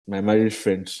My married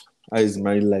friend. How is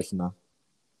married life now?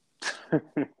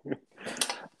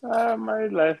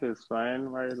 Married life is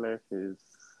fine. Married life is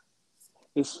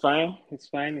fine. It's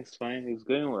fine. It's fine. It's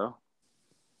going well.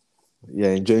 Yeah,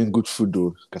 enjoying good food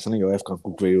though. Because I know your wife can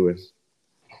cook very well.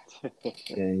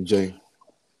 Yeah, enjoying.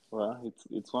 Well,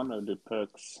 it's one of the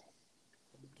perks.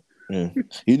 Yeah.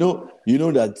 You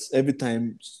know that every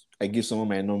time I give someone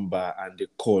my number and they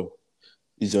call,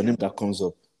 it's your name hmm that comes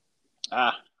up.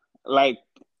 Ah, like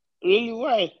really?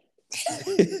 Why?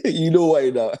 You know why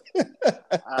now?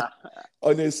 Ah,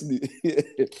 Honestly.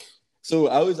 So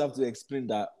I always have to explain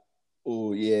that,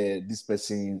 oh yeah, this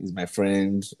person is my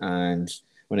friend, and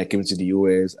when I came to the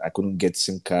US, I couldn't get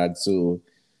SIM card, so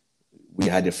we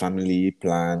had a family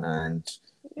plan, and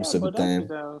yeah, most of the but that time,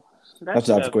 should have that have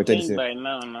to should have have corrected changed it. by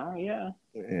now. Now, yeah,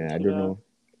 it Yeah, I should don't have. know.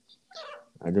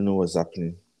 I don't know what's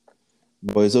happening,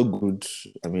 but it's all good.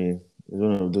 I mean, it's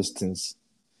one of those things.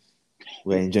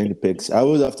 We're enjoying the perks. I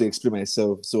always have to explain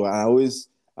myself, so I always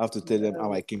have to tell them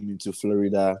how I That's, came into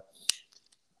Florida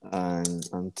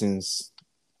and things.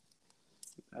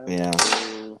 that's Yeah,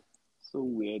 so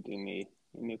weird in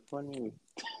a funny way.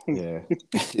 yeah,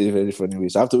 it's very funny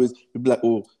ways. I have to always be like,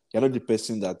 oh, you're not the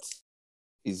person that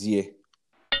is here.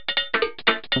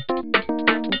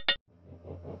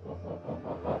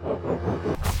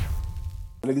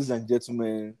 Ladies and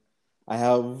gentlemen, I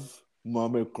have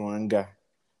Mohammed Kuranga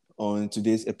on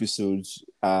today's episode.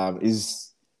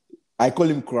 Is I call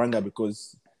him Kuranga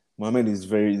because Mohammed is a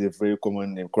very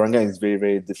common name. Kuranga is very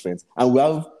very different, and we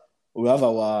have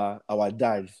our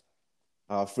dad,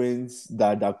 our friends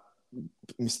that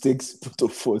mistakes both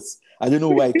of us. I don't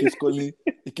know why he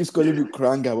keeps calling me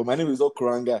Kuranga, but my name is not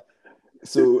Kuranga.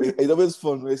 So it's always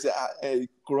fun when they say, hey,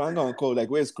 Kuranga on call, like,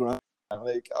 where's Kuranga? I'm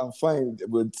like, I'm fine,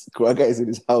 but Kuranga is in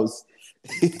his house.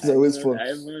 It's I always even fun.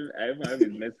 I even I even have a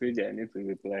message I need to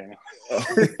reply.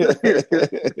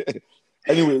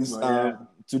 Anyways, But yeah.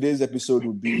 today's episode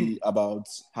will be about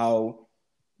how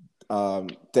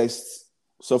test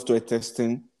software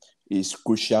testing is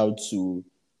crucial to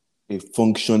a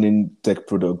functioning tech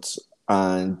product,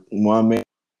 and Mohammed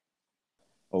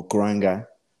or Kuranga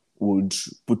would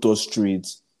put us through it,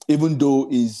 even though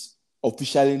he's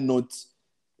officially not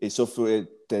a software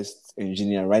test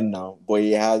engineer right now, but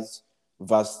he has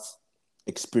vast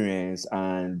experience,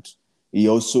 and he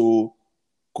also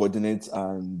coordinates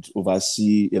and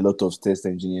oversee a lot of test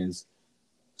engineers.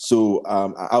 So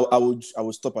I would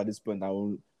stop at this point. I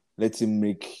will let him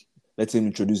make let him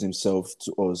introduce himself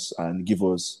to us and give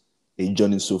us a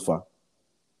journey so far.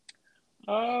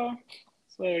 Uh,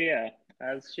 so yeah,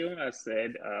 as Shion has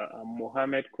said, I'm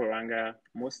Mohammed Kuranga.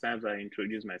 Most times I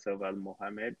introduce myself as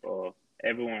Mohammed, or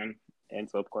everyone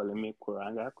ends up calling me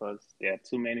Kuranga because there are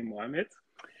too many Mohammeds.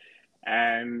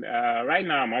 And right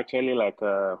now I'm actually like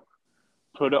a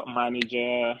product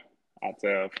manager at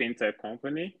a fintech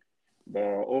company. But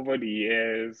over the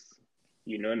years,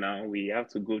 now we have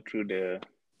to go through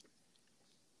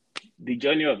the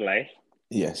journey of life.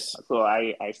 Yes. So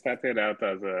I started out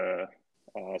as a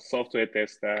software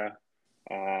tester.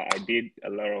 I did a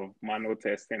lot of manual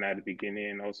testing at the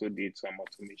beginning, also did some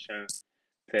automation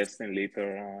testing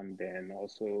later on, then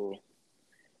also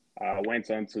went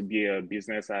on to be a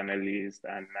business analyst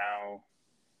and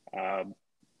now uh,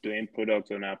 doing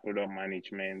product owner, product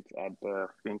management at the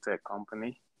fintech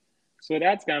company. So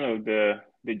that's kind of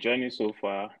the journey so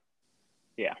far.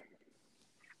 Yeah.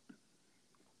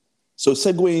 So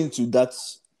segueing into that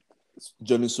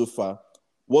journey so far,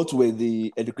 what were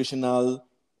the educational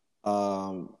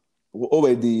what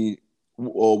were the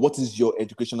or what is your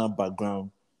educational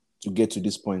background to get to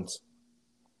this point?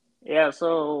 Yeah,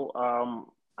 so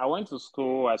I went to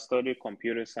school, I studied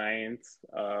computer science.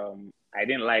 I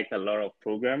didn't like a lot of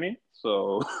programming.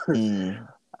 So Mm,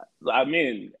 I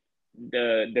mean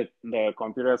the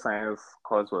computer science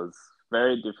course was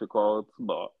very difficult,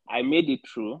 but I made it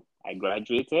through. I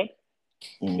graduated.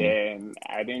 mm, Then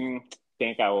I didn't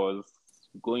think I was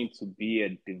going to be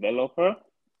a developer.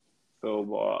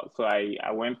 So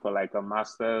I went for like a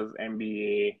master's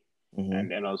MBA, and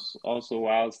mhm, then also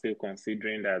while still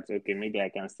considering that okay maybe I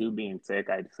can still be in tech,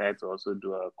 I decided to also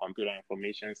do a computer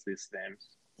information systems.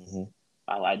 mhm.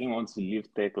 I didn't want to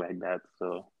leave tech like that,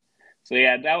 so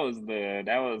yeah, that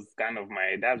was kind of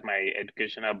that's my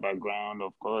educational background.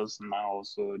 Of course, now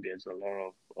also there's a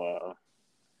lot of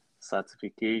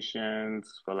certifications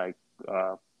for like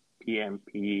uh,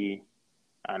 PMP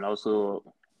and also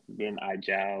being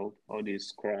agile, all these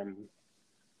Scrum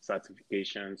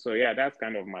certification. So yeah, that's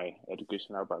kind of my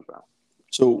educational background.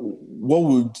 So, what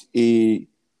would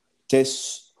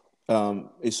test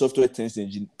a software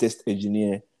test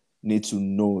engineer need to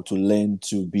know to learn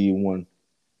to be one?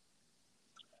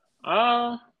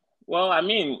 Uh, well, I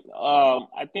mean,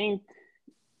 I think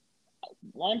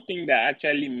one thing that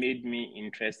actually made me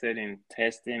interested in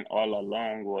testing all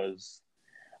along was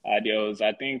there was,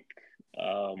 I think,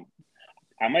 um,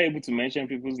 am I able to mention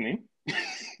people's name?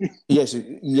 Yes,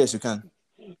 yes, you can.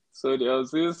 So there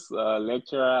was this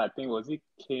lecturer, I think was it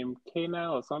Kim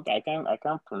Kana or something. I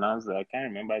can't pronounce it. I can't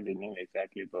remember the name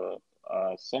exactly, but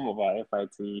some of our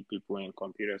FIT people in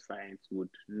computer science would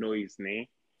know his name.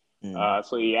 Mm,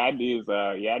 So he had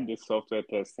this software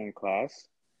testing class.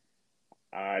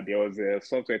 There was a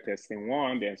software testing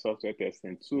one, then software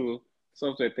testing two.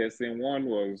 Software testing one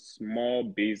was more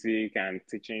basic and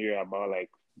teaching you about like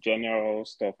general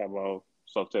stuff about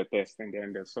software testing.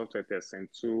 Then the software testing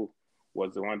two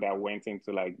was the one that went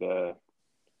into like the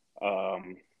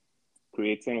um,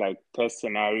 creating like test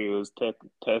scenarios,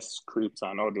 test scripts,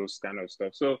 and all those kind of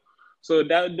stuff. So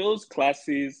that those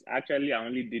classes actually I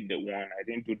only did the one. I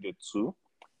didn't do the two.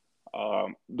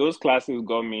 Those classes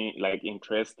got me like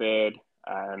interested,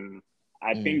 and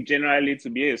I mm, think generally to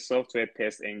be a software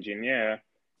test engineer,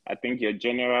 I think your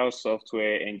general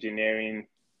software engineering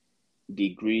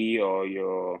degree or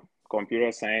your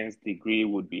computer science degree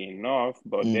would be enough.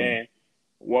 But mm. then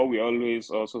what we always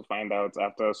also find out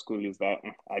after school is that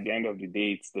at the end of the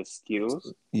day, it's the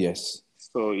skills. Yes.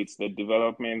 So it's the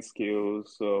development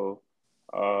skills. So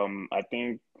I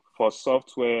think for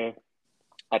software,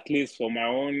 at least for my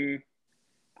own,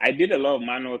 I did a lot of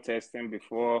manual testing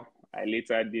before I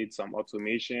later did some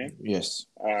automation, Yes.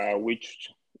 which,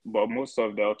 but most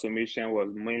of the automation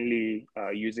was mainly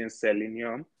using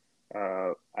Selenium.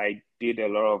 I did a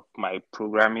lot of my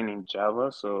programming in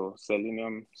Java, so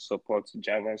Selenium supports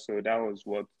Java, so that was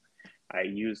what I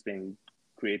used in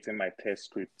creating my test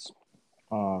scripts.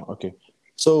 Okay.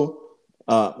 So,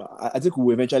 I think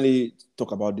we'll eventually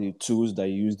talk about the tools that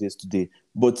you use this today.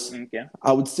 But Okay.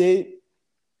 I would say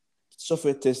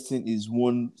software testing is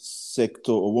one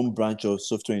sector or one branch of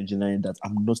software engineering that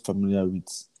I'm not familiar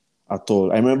with at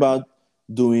all. I remember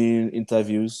doing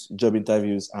interviews, job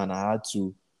interviews, and I had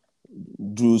to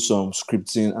do some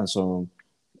scripting and some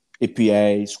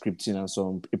API scripting and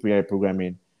some API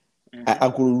programming. Mm-hmm. I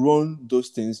could run those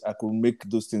things, I could make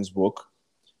those things work,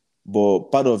 but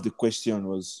part of the question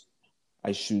was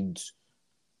I should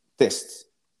test.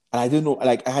 And I didn't know,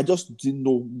 like I just didn't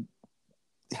know,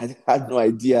 I had no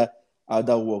idea how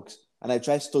that works. And I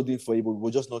tried studying for it, but it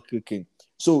was just not clicking.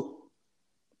 So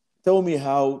tell me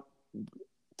how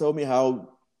tell me how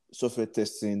software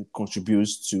testing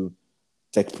contributes to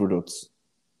tech products.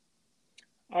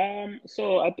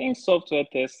 So I think software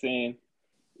testing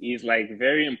is like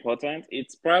very important.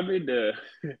 It's probably the,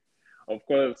 of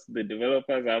course, the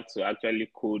developers have to actually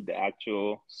code the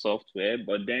actual software,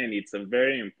 but then it's a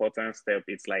very important step.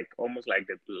 It's like almost like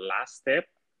the last step,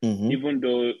 Mm-hmm. even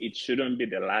though it shouldn't be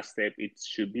the last step, it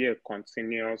should be a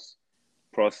continuous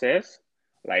process.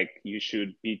 Like you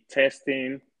should be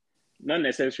testing, not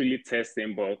necessarily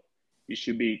testing, but you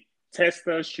should be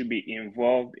testers should be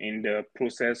involved in the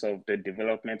process of the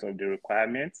development of the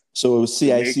requirements So to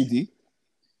make CI/CD.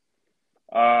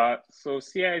 so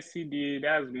CI/CD,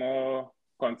 that's more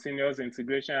continuous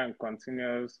integration and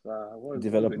continuous what's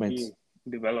the Development. D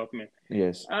development.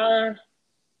 Yes. Uh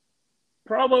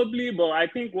Probably, but I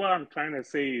think what I'm trying to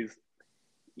say is,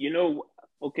 you know,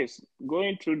 okay,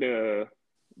 going through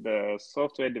the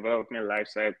software development life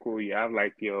cycle, you have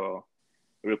like your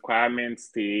requirement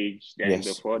stage, then Yes.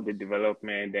 before the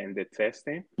development, then the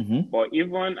testing. Mm-hmm. But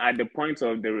even at the point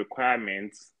of the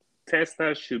requirements,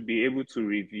 testers should be able to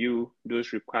review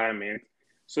those requirements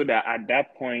so that at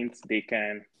that point they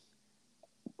can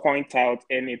point out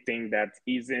anything that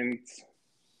isn't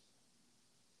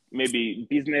maybe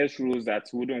business rules that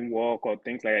wouldn't work or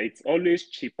things like that. It's always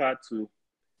cheaper to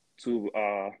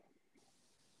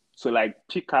like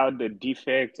pick out the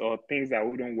defects or things that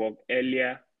wouldn't work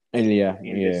earlier Earlier.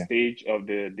 in the Yeah. stage of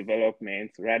the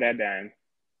development rather than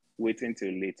waiting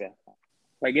till later.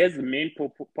 I guess the main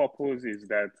purpose is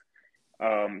that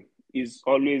is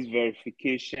always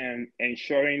verification,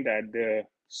 ensuring that the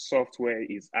software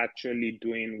is actually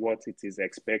doing what it is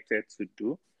expected to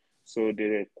do. So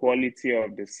the quality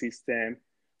of the system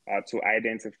to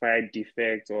identify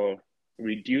defects or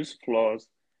reduce flaws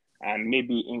and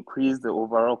maybe increase the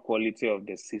overall quality of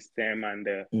the system and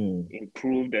Mm.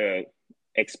 improve the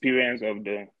experience of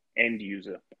the end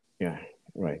user. Yeah.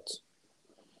 Right.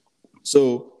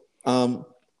 So,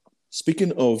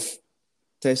 speaking of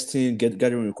testing,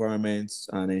 gathering requirements,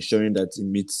 and ensuring that it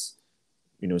meets,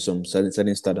 some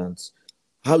certain standards,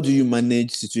 how do you manage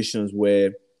situations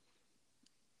where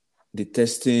the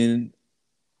testing,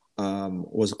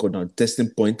 what's it called now, testing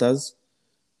pointers,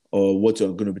 or what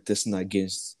you're going to be testing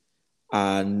against,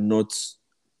 are not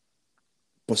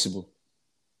possible.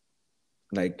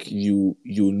 Like you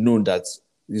know that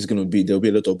there'll be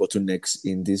a lot of bottlenecks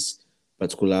in this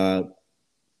particular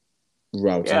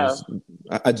route. Yeah,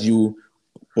 How do you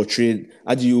portray?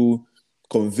 How do you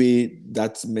convey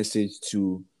that message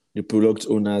to the product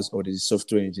owners or the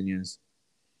software engineers?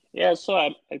 yeah. So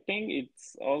I think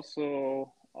it's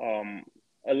also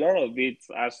a lot of it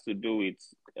has to do with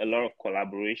a lot of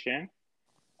collaboration.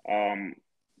 Um,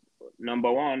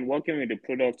 Number one, working with the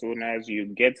product owners, you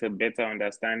get a better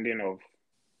understanding of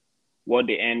what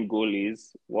the end goal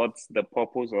is, what's the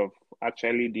purpose of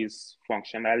actually this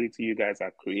functionality you guys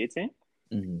are creating.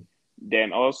 Mm-hmm.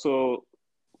 Then also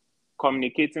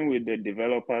communicating with the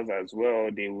developers as well,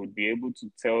 they would be able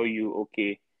to tell you,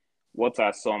 okay, what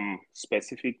are some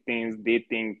specific things they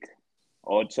think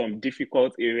or some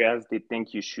difficult areas they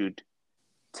think you should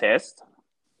test.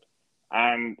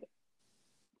 And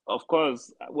of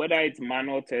course, whether it's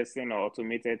manual testing or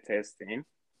automated testing,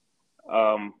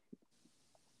 um,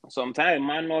 sometimes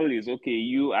manual is okay,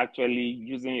 you actually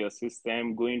using your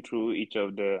system, going through each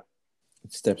of the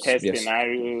Steps, test yes,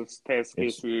 scenarios, test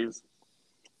yes. cases.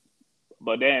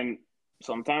 But then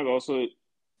sometimes also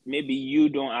maybe you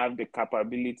don't have the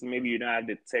capability, maybe you don't have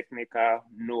the technical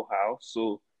know-how.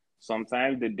 So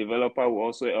sometimes the developer will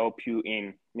also help you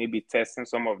in maybe testing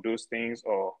some of those things,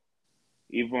 or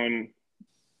even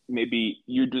maybe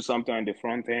you do something on the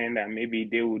front end and maybe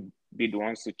they would be the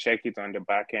ones to check it on the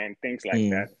back end, things like Mm,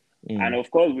 that. And mm, of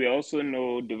course, we also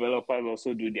know developers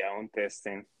also do their own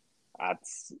testing. At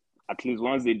at least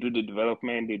once they do the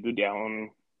development, they do their own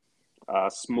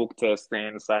smoke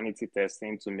testing, sanity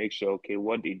testing to make sure, okay,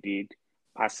 what they did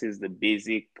passes the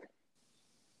basic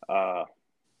uh,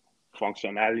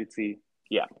 functionality.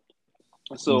 Yeah.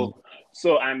 mm,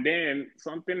 And then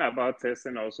something about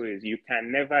testing also is you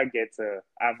can never get to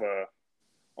have a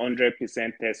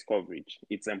 100% test coverage.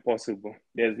 It's impossible.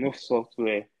 There's no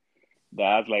software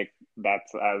that has like that,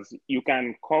 as you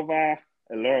can cover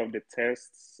a lot of the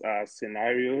tests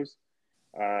scenarios.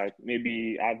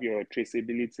 Maybe have your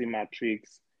traceability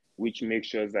matrix, which makes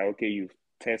sure that okay, you've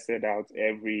tested out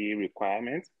every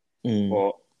requirement. mm.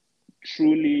 But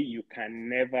truly, you can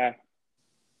never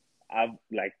have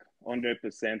like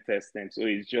 100% testing. So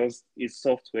it's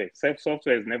software. Self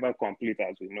software is never complete,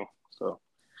 as we know. So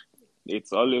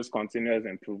it's always continuous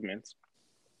improvement.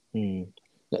 Mm.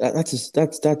 That is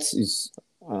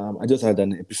I just had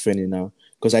an epiphany now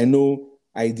because I know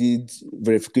I did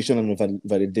verification and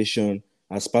validation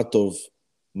as part of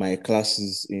my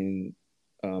classes in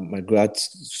my grad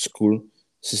school,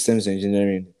 systems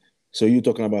engineering. So you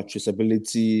talking about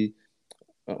traceability,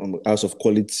 house of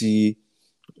quality,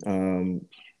 um,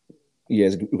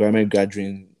 yes, requirement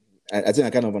gathering. I think I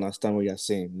kind of understand what you're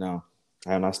saying now.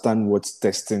 I understand what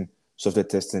testing, software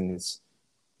testing is,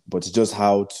 but it's just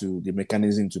how to the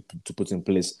mechanism to put in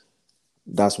place.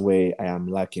 That's where I am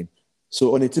lacking.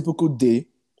 So on a typical day,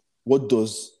 what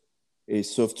does a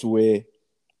software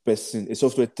a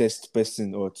software test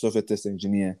person or software test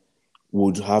engineer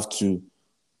would have to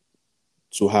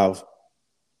have?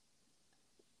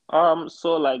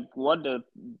 So like what the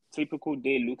typical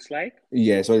day looks like.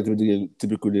 Yes, what a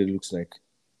typical day looks like.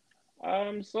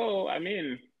 So I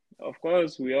mean, of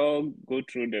course, we all go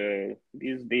through the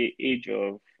this day age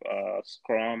of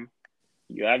Scrum.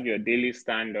 You have your daily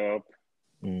stand up.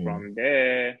 Mm, From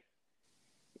there,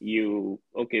 you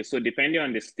okay. So depending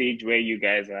on the stage where you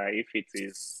guys are, if it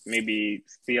is maybe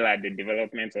still at the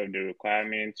development of the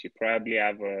requirements, you probably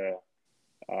have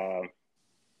uh,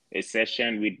 a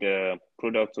session with the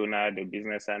product owner, the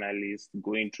business analyst,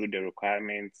 going through the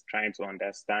requirements, trying to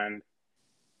understand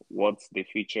what the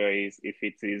feature is. If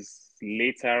it is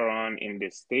later on in the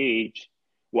stage,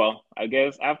 well, I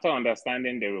guess after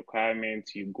understanding the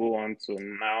requirements, you go on to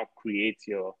now create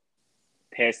your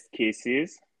test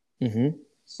cases. mm-hmm.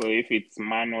 So if it's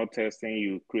manual testing,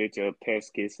 you create your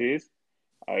test cases.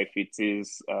 If it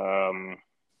is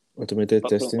Automated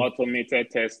testing. automated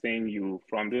testing, you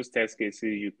from those test cases,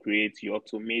 you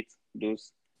automate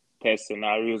those test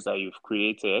scenarios that you've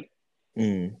created.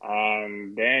 Mm,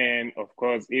 And then, of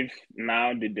course, if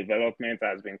now the development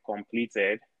has been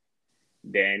completed,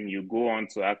 then you go on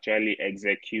to actually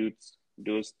execute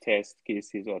those test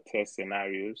cases or test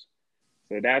scenarios.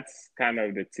 So that's kind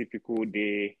of the typical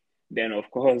day. Then,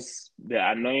 of course, the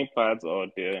annoying part or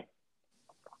the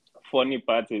funny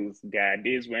part is there are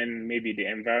days when maybe the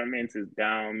environment is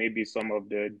down, maybe some of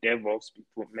the DevOps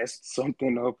people messed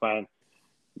something up and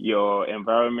your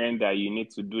environment that you need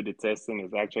to do the testing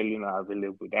is actually not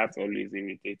available. That's always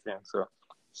irritating.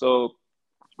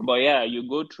 But yeah, you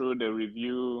go through the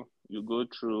review, you go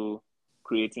through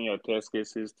creating your test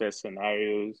cases, test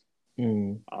scenarios,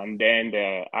 Mm. and then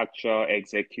the actual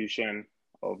execution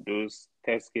of those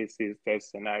test cases,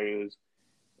 test scenarios.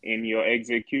 In your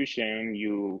execution,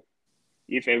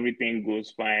 if everything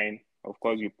goes fine, of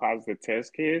course, you pass the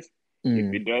test case. If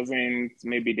Mm. it doesn't,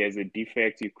 maybe there's a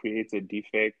defect, you create a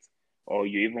defect, or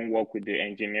you even work with the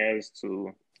engineers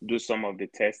to do some of the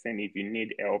testing if you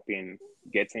need help in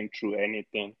getting through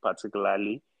anything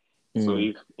particularly. So Mm.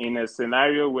 if in a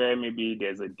scenario where maybe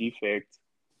there's a defect,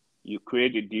 you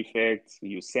create a defect,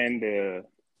 you send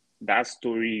that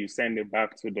story, you send it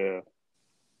back to the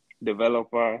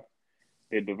developer.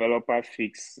 The developer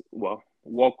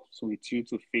works with you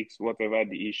to fix whatever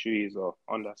the issue is or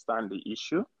understand the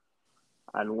issue.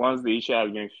 And once the issue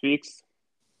has been fixed,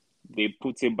 they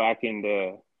put it back in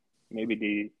maybe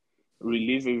they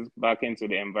release it back into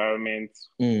the environment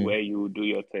Mm. where you do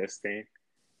your testing.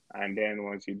 And then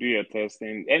once you do your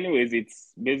testing, anyways,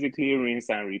 it's basically rinse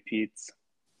and repeat.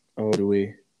 All the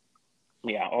way.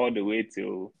 Yeah, all the way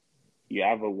till you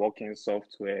have a working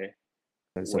software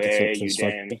where you then,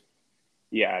 Satisfaction.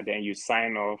 then you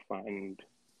sign off, and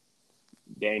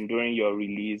then during your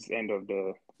release,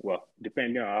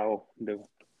 depending on how the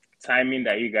timing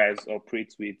that you guys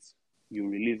operate with, you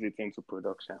release it into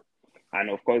production. And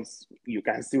of course, you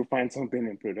can still find something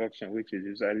in production, which is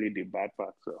usually the bad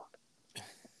part. So,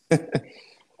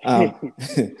 Um,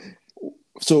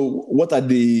 so what are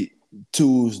the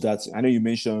tools that I know you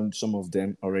mentioned some of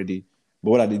them already,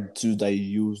 but what are the tools that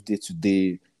you use day to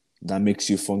day that makes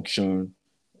you function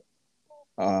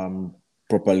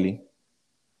properly?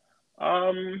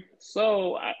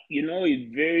 it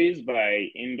varies by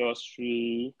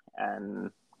industry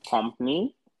and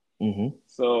company. Mm-hmm.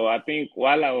 So I think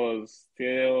while I was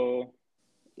still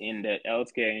in the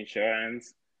healthcare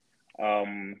insurance,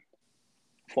 um,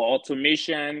 for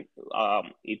automation,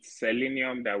 it's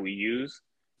Selenium that we use.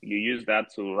 You use that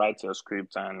to write your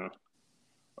script and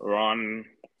run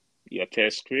your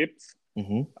test scripts.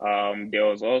 Mm-hmm. There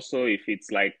was also, if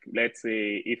it's like, let's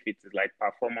say, if it's like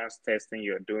performance testing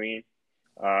you're doing,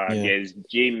 Yeah. there's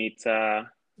JMeter.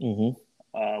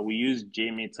 Mm-hmm. We use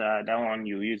JMeter. That one,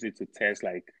 you use it to test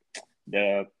like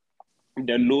the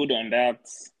load on that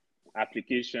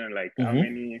application, like Mm-hmm.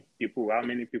 how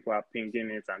many people are pinging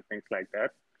it and things like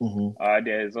that. Mm-hmm.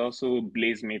 There's also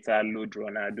Blaze Meter, Load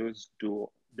Runner. Those do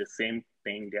the same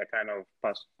thing. They're kind of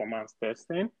performance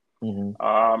testing.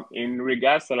 Mm-hmm. In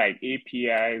regards to like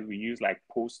APIs, we use like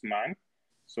Postman.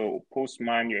 So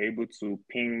Postman, you're able to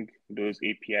ping those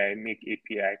API, make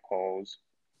API calls,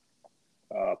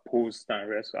 post and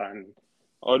rest, and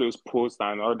all those posts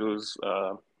and all those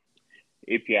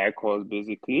API calls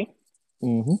basically.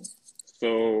 Mm-hmm.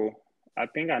 So I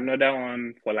think another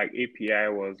one for like API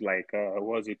was like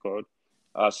what's it called?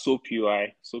 Soap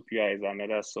UI. Soap UI is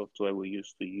another software we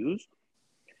used to use.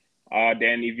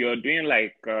 Then if you're doing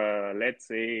like let's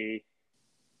say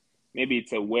maybe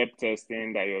it's a web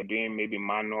testing that you're doing, maybe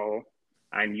manual,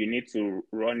 and you need to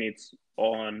run it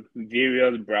on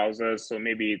various browsers. So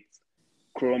maybe it's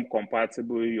Chrome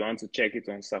compatible. You want to check it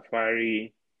on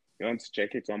Safari. You want to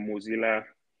check it on Mozilla.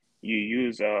 You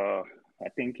use I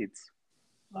think it's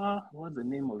what's the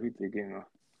name of it again?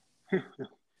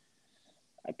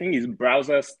 I think it's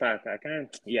Browser Stack. I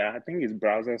think it's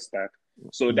Browser Stack.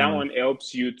 So that Mm. one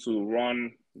helps you to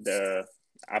run the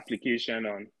application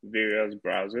on various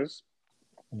browsers.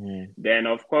 Mm. Then,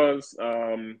 of course,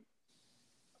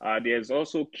 there's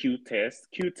also Q-test.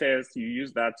 Q-test, you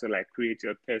use that to like create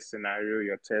your test scenario,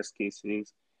 your test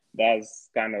cases. That's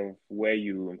kind of where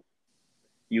you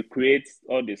create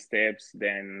all the steps,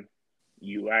 then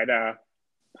you either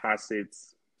pass it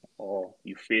or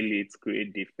you fail it,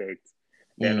 create defects.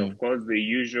 Then, of Mm. course, the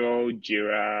usual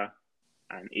Jira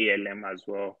and ALM as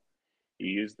well. You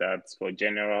use that for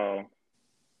general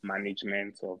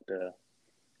management of the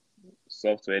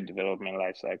software development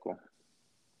lifecycle.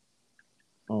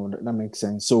 Oh, that makes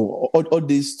sense. So all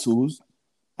these tools,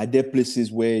 are there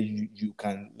places where you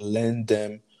can learn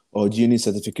them, or do you need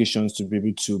certifications to be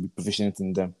able to be proficient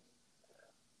in them?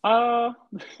 Uh,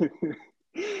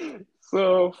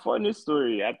 so funny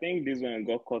story. I think this one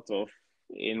got cut off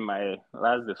in my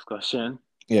last discussion.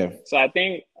 Yeah. So I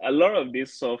think a lot of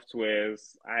these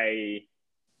softwares,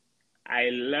 I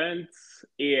learned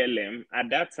ALM at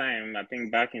that time. I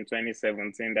think back in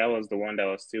 2017, that was the one that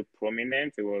was still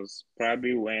prominent. It was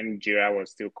probably when Jira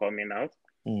was still coming out.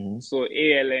 Mm-hmm. So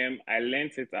ALM, I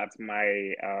learned it at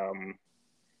my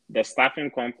the staffing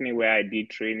company where I did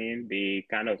training. They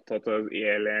kind of taught us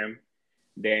ALM.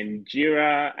 Then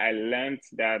Jira, I learned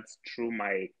that through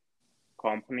my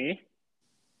company.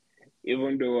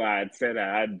 even though I had said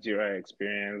I had Jira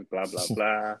experience, blah blah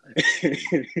blah,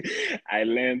 I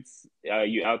learned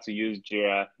you how to use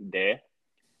Jira there.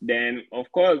 Then,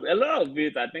 of course, a lot of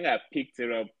it, I think I picked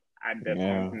it up at the Yeah.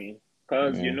 company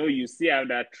because Yeah. you see how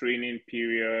that training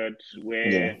period Yeah.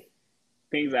 where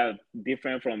things are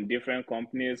different from different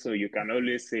companies, so you can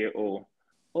always say, "Oh,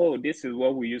 this is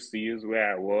what we used to use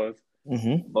where I was,"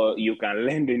 Mm-hmm. but you can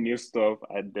learn the new stuff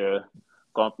at the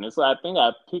company. So I think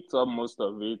I picked up most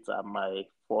of it at my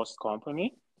first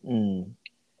company. Mm.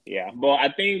 Yeah, but I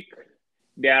think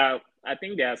there are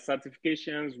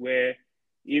certifications where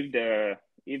if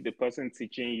the person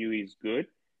teaching you is good,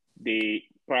 they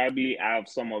probably have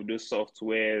some of those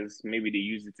softwares. Maybe they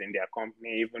use it in their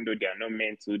company, even though they are not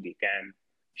meant to. They can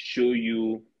show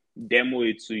you, demo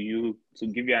it to you to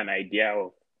give you an idea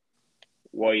of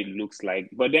what it looks like.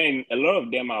 But then a lot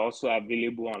of them are also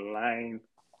available online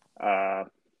uh,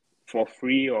 for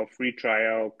free or free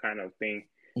trial kind of thing,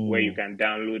 where you Mm. can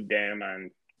download them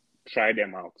and try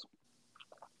them out.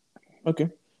 Okay.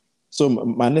 So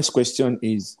my next question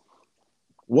is,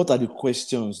 what are the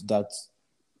questions that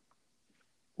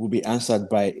will be answered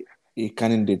by a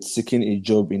candidate seeking a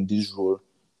job in this role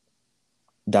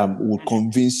that will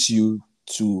convince you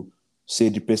to say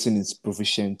the person is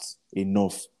proficient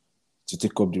enough to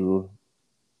take up the role?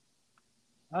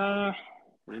 Uh,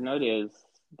 there's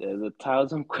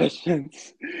 1,000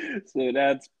 questions, so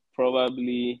that's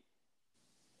probably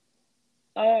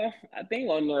I think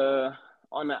on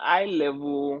a high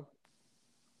level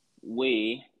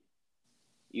way,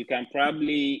 you can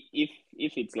probably if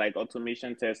it's like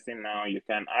automation testing now, you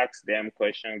can ask them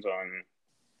questions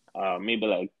on maybe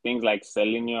like things like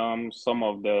Selenium, some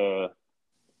of the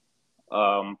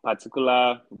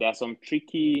particular there are some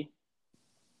tricky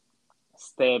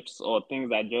steps or things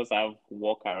that just have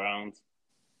workarounds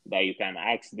that you can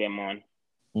ask them on.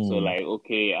 So Mm. like,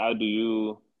 okay, how do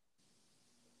you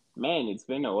man, it's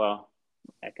been a while.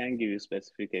 I can't give you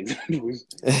specific examples.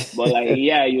 But like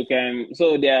yeah, you can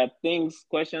so there are things,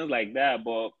 questions like that,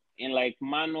 but in like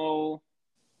manual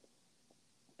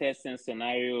testing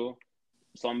scenario,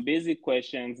 some basic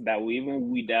questions that will even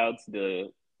weed out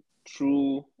the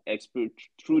true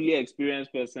truly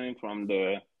experienced person from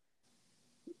the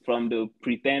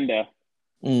pretender.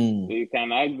 So Mm. you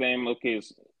can ask them, okay,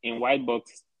 in white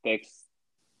box text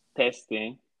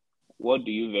testing, what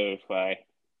do you verify?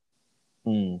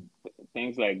 Mm.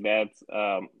 Things like that.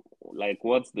 Like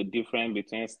what's the difference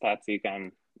between static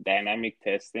and dynamic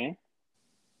testing?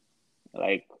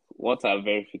 Like what are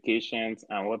verifications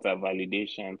and what are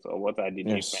validations, or what are the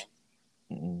Yes. difference?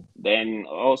 Mm. Then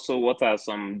also what are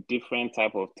some different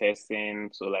type of testing?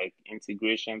 So like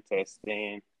integration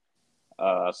testing,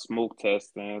 smoke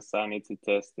testing, sanity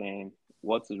testing,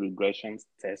 what is regression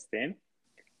testing?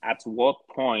 At what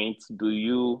point do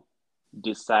you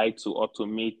decide to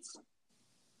automate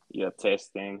your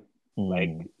testing, like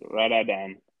Mm. rather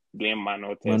than doing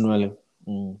manual testing? Manually.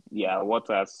 Mm. Yeah, what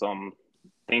are some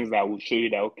things that will show you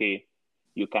that okay,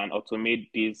 you can automate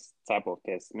this type of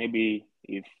test? Maybe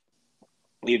if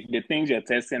the things you're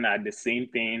testing are the same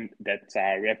thing that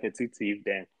are repetitive,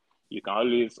 then you can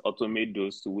always automate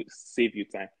those to save you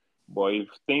time. But if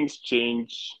things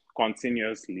change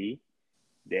continuously,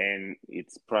 then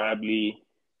it's probably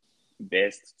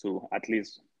best to at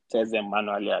least test them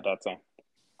manually at that time.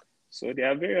 So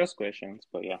there are various questions,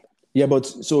 but yeah. Yeah, but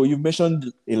so you've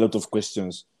mentioned a lot of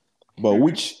questions, but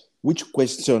Mm-hmm. which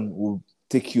question will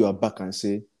take you aback and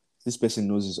say this person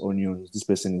knows his onions, this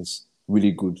person is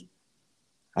really good?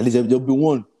 At least there'll be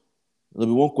one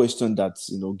question that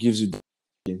gives you.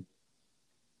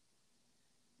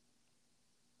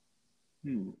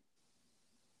 Hmm.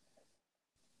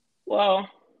 Well,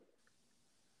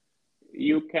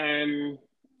 you can,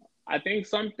 I think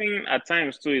something at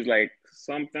times too is like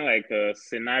something like a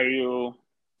scenario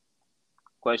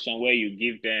question where you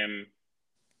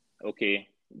okay,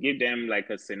 give them like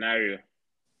a scenario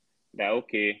that,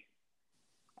 okay,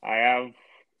 I have,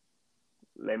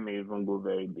 let me even go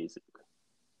very basic.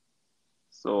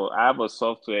 So I have a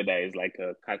software that is like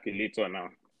a calculator now.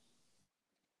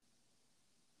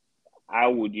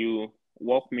 How would you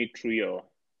walk me through your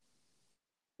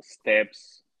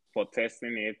steps for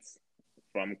testing it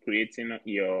from creating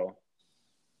your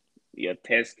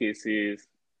test cases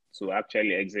to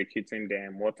actually executing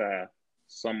them? What are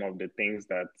some of the things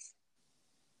that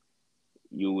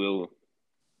you will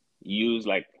use?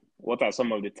 Like, what are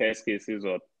some of the test cases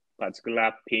or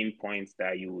particular pain points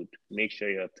that you would make sure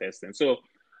you're testing? So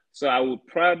I would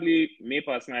probably, me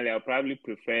personally, I'll probably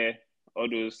prefer all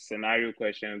those scenario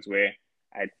questions where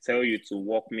I tell you to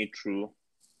walk me through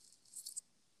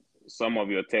some of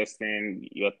your testing,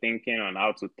 your thinking on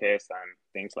how to test and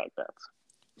things like that.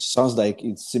 Sounds like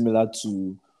it's similar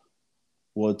to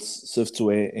what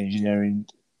software engineering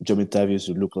job interviews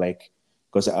would look like.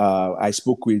 Because I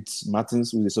spoke with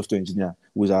Martins, who's a software engineer,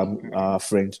 who's our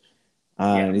friend,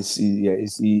 and he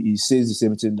says the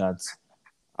same thing, that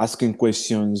asking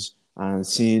questions and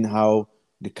seeing how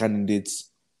the candidates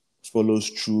follows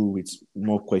through with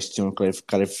more questions,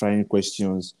 clarifying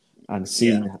questions, and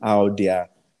seeing how they are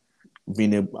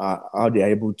how they are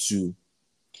able to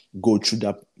go through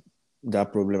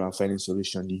that problem and finding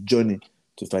solution, the journey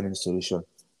to finding solution.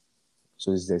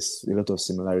 So there's a lot of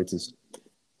similarities.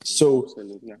 So,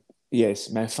 Absolutely. yes,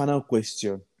 my final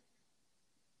question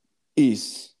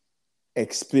is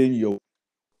explain your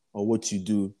or what you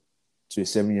do to a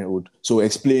 7-year-old. So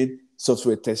explain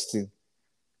software testing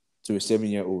to a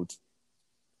 7-year-old.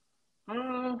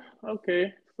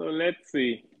 Okay. So let's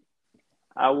see.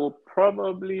 I will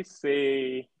probably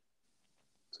say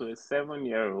to a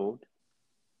 7-year-old,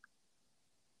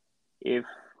 if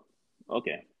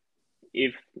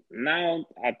now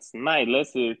at night,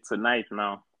 let's say tonight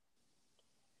now,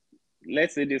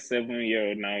 let's say this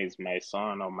 7-year-old now is my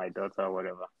son or my daughter or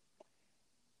whatever.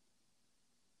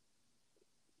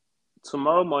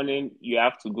 Tomorrow morning, you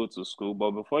have to go to school,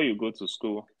 but before you go to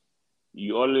school,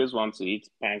 you always want to eat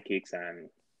pancakes and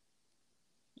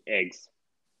eggs,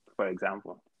 for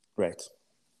example. Right.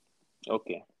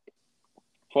 Okay.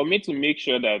 For me to make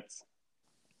sure that,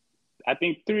 I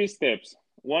think 3 steps.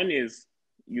 One is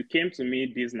you came to me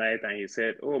this night and you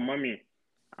said, "Oh, mommy,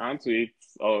 I want to eat,"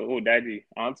 or "Oh, daddy,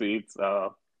 I want to eat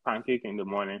pancake in the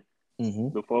morning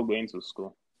before going to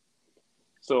school."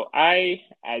 So I,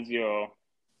 as your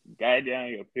guardian,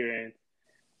 your parent,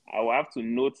 I will have to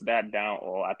note that down,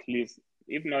 or at least,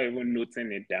 if not even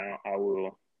noting it down, I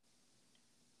will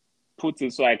put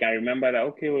it so I can remember that,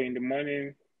 okay, well, in the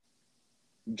morning,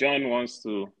 John wants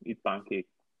to eat pancake.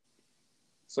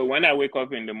 So when I wake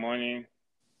up in the morning,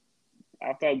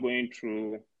 after going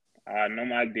through our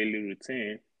normal daily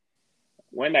routine,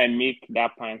 when I make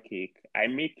that pancake, I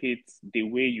make it the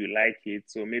way you like it.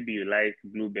 So maybe you like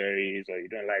blueberries, or you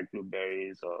don't like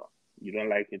blueberries, or you don't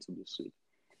like it to be sweet.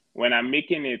 When I'm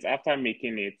making it, after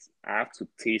making it, I have to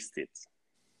taste it.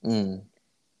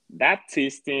 That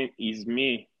tasting is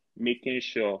me making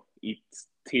sure it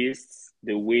tastes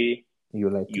the way you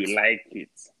like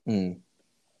it.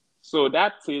 So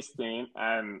that tasting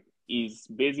is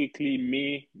basically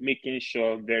me making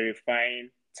sure, verifying,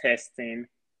 testing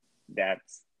that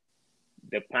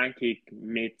the pancake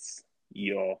meets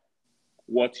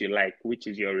what you like, which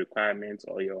is your requirement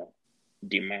or your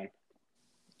demand.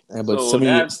 But so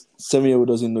 7-year-old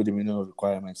doesn't know the meaning of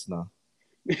requirements now.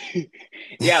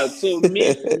 Yeah, so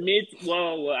meet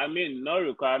well, I mean, not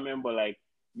requirement, but like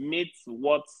meet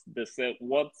what the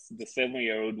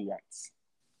 7-year-old wants.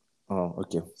 Oh,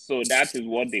 okay. So that is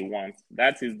what they want.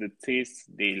 That is the taste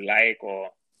they like,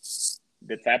 or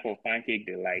the type of pancake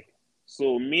they like.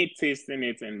 So me tasting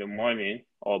it in the morning,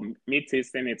 or me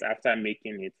tasting it after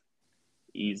making it,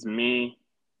 is me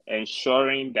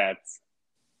ensuring that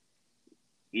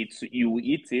you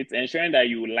eat it, ensuring that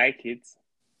you like it,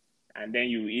 and then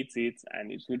you eat it,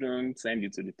 and it wouldn't send you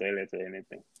to the toilet or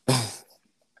anything.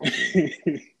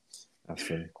 That's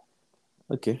funny.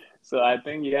 Okay. So I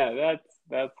think,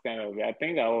 that's kind of it. I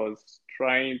think I was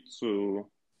trying to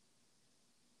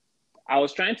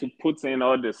put in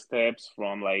all the steps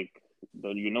from like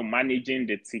managing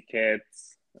the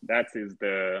tickets. That is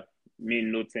me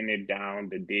noting it down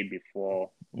the day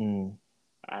before.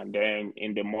 And then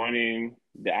in the morning,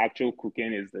 the actual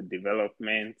cooking is the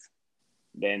development.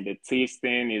 Then the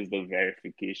tasting is the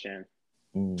verification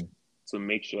to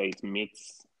make sure it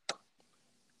meets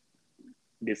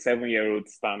the 7-year-old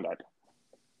standard.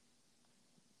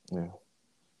 Yeah.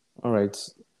 All right.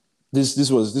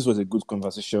 This was a good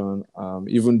conversation.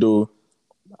 Even though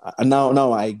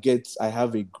now I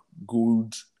have a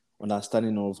good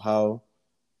understanding of how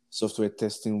software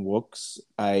testing works.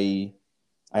 I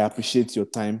appreciate your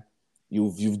time.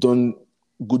 You've done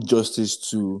good justice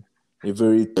to a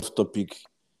very tough topic,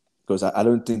 because I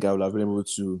don't think I would have been able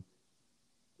to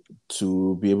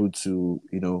be able to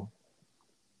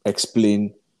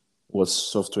explain what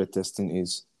software testing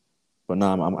is. But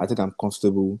now I think I'm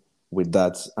comfortable with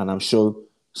that, and I'm sure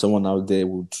someone out there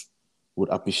would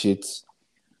appreciate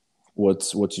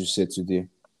what you said today.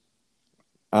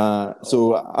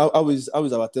 So how is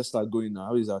our Tesla going now?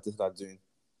 How is our Tesla doing?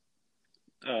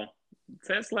 Oh,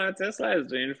 Tesla is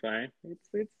doing fine.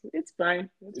 It's fine.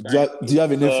 Do you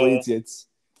have a name for it yet?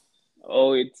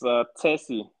 Oh, it's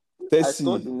Tessie. Tessie. I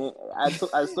stole the name.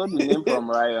 I stole the name from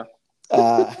Raya.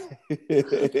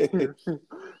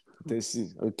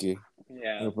 Tessie. Okay.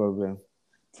 Yeah, No problem.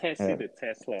 Tessie the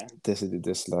Tesla. Tessie the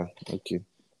Tesla. Okay.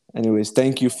 Anyways,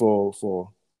 thank you for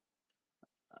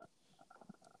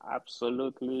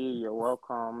Absolutely, you're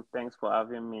welcome. Thanks for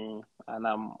having me, and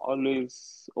I'm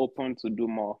always open to do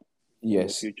more in the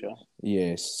yes. future.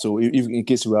 Yes. So if in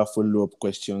case we have follow-up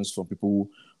questions from people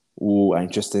who are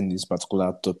interested in this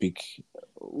particular topic,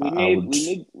 I would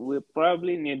We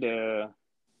probably need a.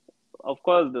 Of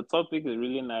course, the topic is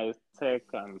really nice. Tech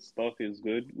and stuff is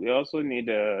good. We also need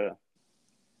a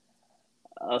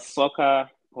soccer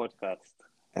podcast.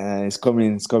 it's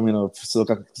coming up. So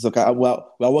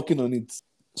we're working on it.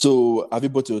 So have you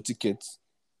bought your ticket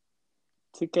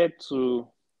Ticket to.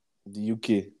 the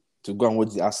UK to go and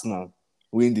watch the Arsenal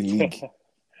win the league?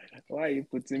 Why are you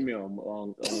putting me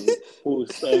on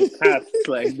posts on casts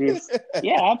like this?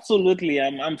 Yeah, absolutely.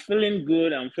 I'm feeling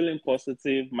good. I'm feeling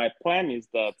positive. My plan is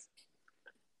that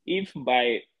if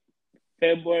by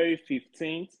February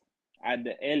 15th at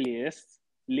the earliest,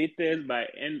 latest by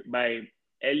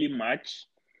early March,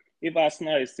 if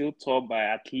Arsenal is still top by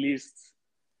at least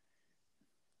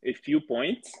a few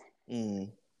points,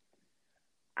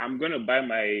 I'm gonna buy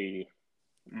my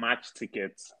match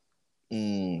tickets.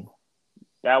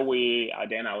 That way,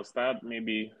 then I'll start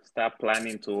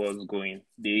planning towards going.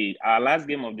 Our last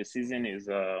game of the season is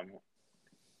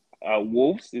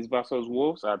Wolves is versus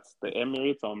Wolves at the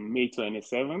Emirates on May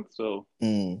 27th. So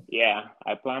yeah,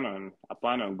 I plan on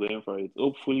going for it.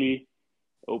 Hopefully,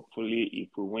 if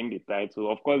we win the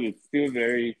title, of course, it's still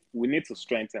we need to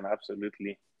strengthen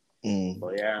absolutely.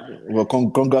 But yeah, well,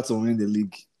 congrats on winning the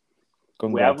league.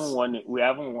 Congrats. We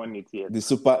haven't won it yet. The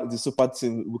super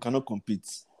team, we cannot compete.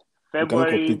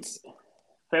 February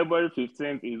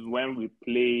 15th is when we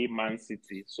play Man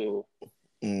City. So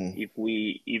if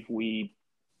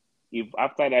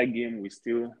after that game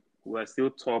we're still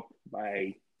top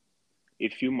by a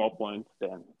few more points,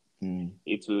 then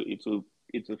it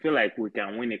will feel like we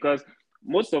can win it, because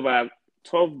most of our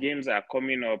 12 games are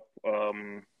coming up.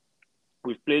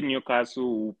 We've played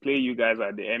Newcastle, we'll play you guys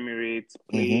at the Emirates,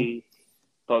 play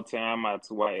Tottenham at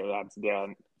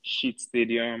their shit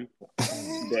stadium.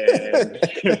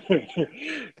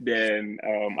 then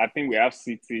I think we have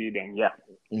City. Then yeah.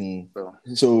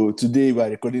 So today we are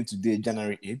recording today,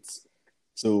 January 8th.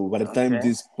 So by the time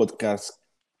this podcast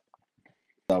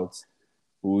out,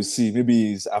 we'll see.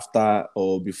 Maybe it's after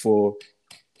or before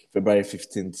February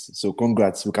 15th. So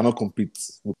congrats. We cannot compete.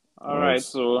 All right.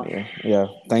 So yeah.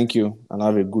 Thank you, and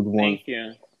have a good one. Thank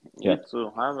you. You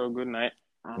too. Have a good night.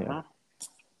 Yeah.